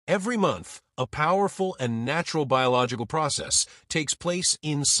Every month, a powerful and natural biological process takes place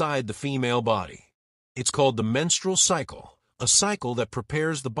inside the female body. It's called the menstrual cycle, a cycle that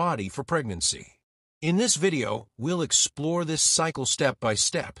prepares the body for pregnancy. In this video, we'll explore this cycle step by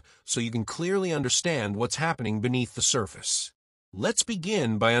step so you can clearly understand what's happening beneath the surface. Let's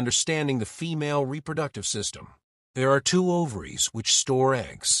begin by understanding the female reproductive system. There are two ovaries which store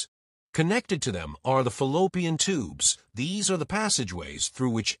eggs. Connected to them are the fallopian tubes. These are the passageways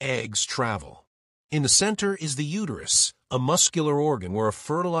through which eggs travel. In the center is the uterus, a muscular organ where a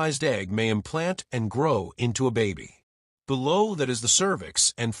fertilized egg may implant and grow into a baby. Below that is the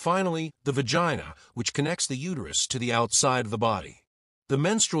cervix, and finally the vagina, which connects the uterus to the outside of the body. The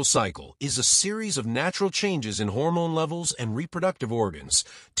menstrual cycle is a series of natural changes in hormone levels and reproductive organs,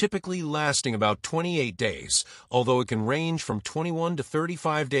 typically lasting about 28 days, although it can range from 21 to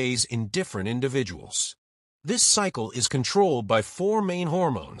 35 days in different individuals. This cycle is controlled by four main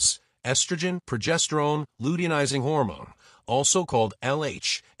hormones: estrogen, progesterone, luteinizing hormone, also called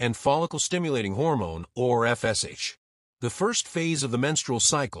LH, and follicle-stimulating hormone, or FSH. The first phase of the menstrual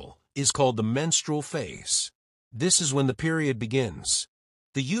cycle is called the menstrual phase. This is when the period begins.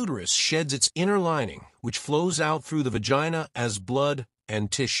 The uterus sheds its inner lining, which flows out through the vagina as blood and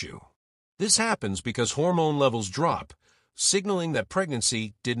tissue. This happens because hormone levels drop, signaling that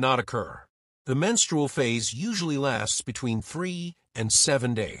pregnancy did not occur. The menstrual phase usually lasts between 3 and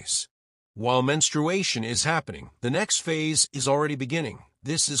 7 days. While menstruation is happening, the next phase is already beginning.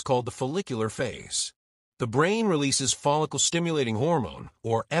 This is called the follicular phase. The brain releases follicle-stimulating hormone,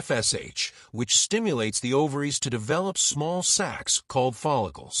 or FSH, which stimulates the ovaries to develop small sacs called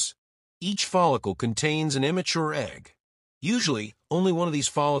follicles. Each follicle contains an immature egg. Usually, only one of these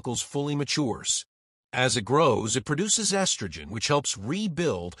follicles fully matures. As it grows, it produces estrogen, which helps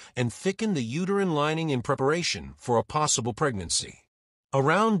rebuild and thicken the uterine lining in preparation for a possible pregnancy.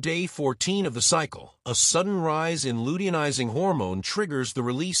 Around day 14 of the cycle, a sudden rise in luteinizing hormone triggers the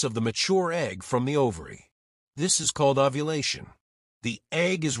release of the mature egg from the ovary. This is called ovulation. The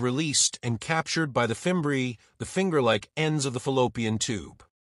egg is released and captured by the fimbriae, the finger-like ends of the fallopian tube.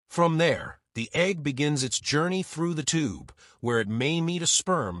 From there, the egg begins its journey through the tube, where it may meet a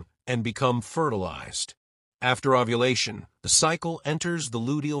sperm and become fertilized. After ovulation, the cycle enters the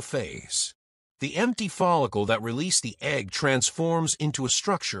luteal phase. The empty follicle that released the egg transforms into a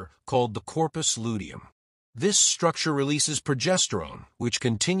structure called the corpus luteum. This structure releases progesterone, which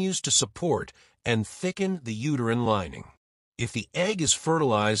continues to support and thicken the uterine lining. If the egg is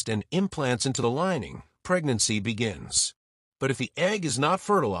fertilized and implants into the lining, pregnancy begins. But if the egg is not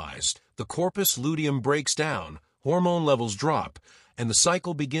fertilized, the corpus luteum breaks down, hormone levels drop, and the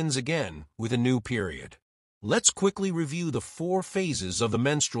cycle begins again with a new period. Let's quickly review the 4 phases of the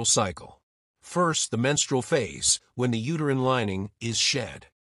menstrual cycle. First, the menstrual phase, when the uterine lining is shed.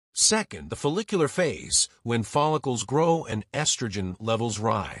 Second, the follicular phase, when follicles grow and estrogen levels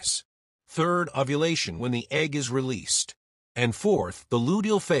rise. Third, ovulation, when the egg is released. And fourth, the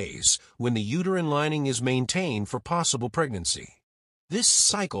luteal phase, when the uterine lining is maintained for possible pregnancy. This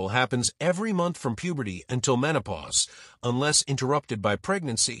cycle happens every month from puberty until menopause, unless interrupted by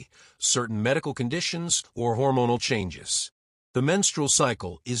pregnancy, certain medical conditions, or hormonal changes. The menstrual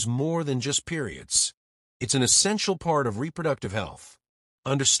cycle is more than just periods. It's an essential part of reproductive health.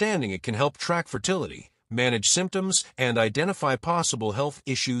 Understanding it can help track fertility, manage symptoms, and identify possible health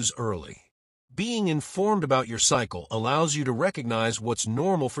issues early. Being informed about your cycle allows you to recognize what's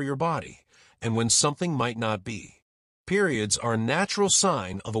normal for your body and when something might not be. Periods are a natural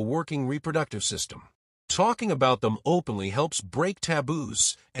sign of a working reproductive system. Talking about them openly helps break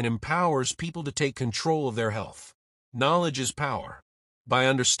taboos and empowers people to take control of their health. Knowledge is power. By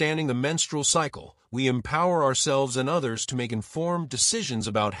understanding the menstrual cycle, we empower ourselves and others to make informed decisions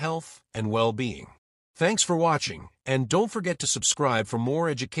about health and well-being. Thanks for watching, and don't forget to subscribe for more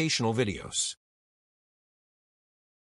educational videos.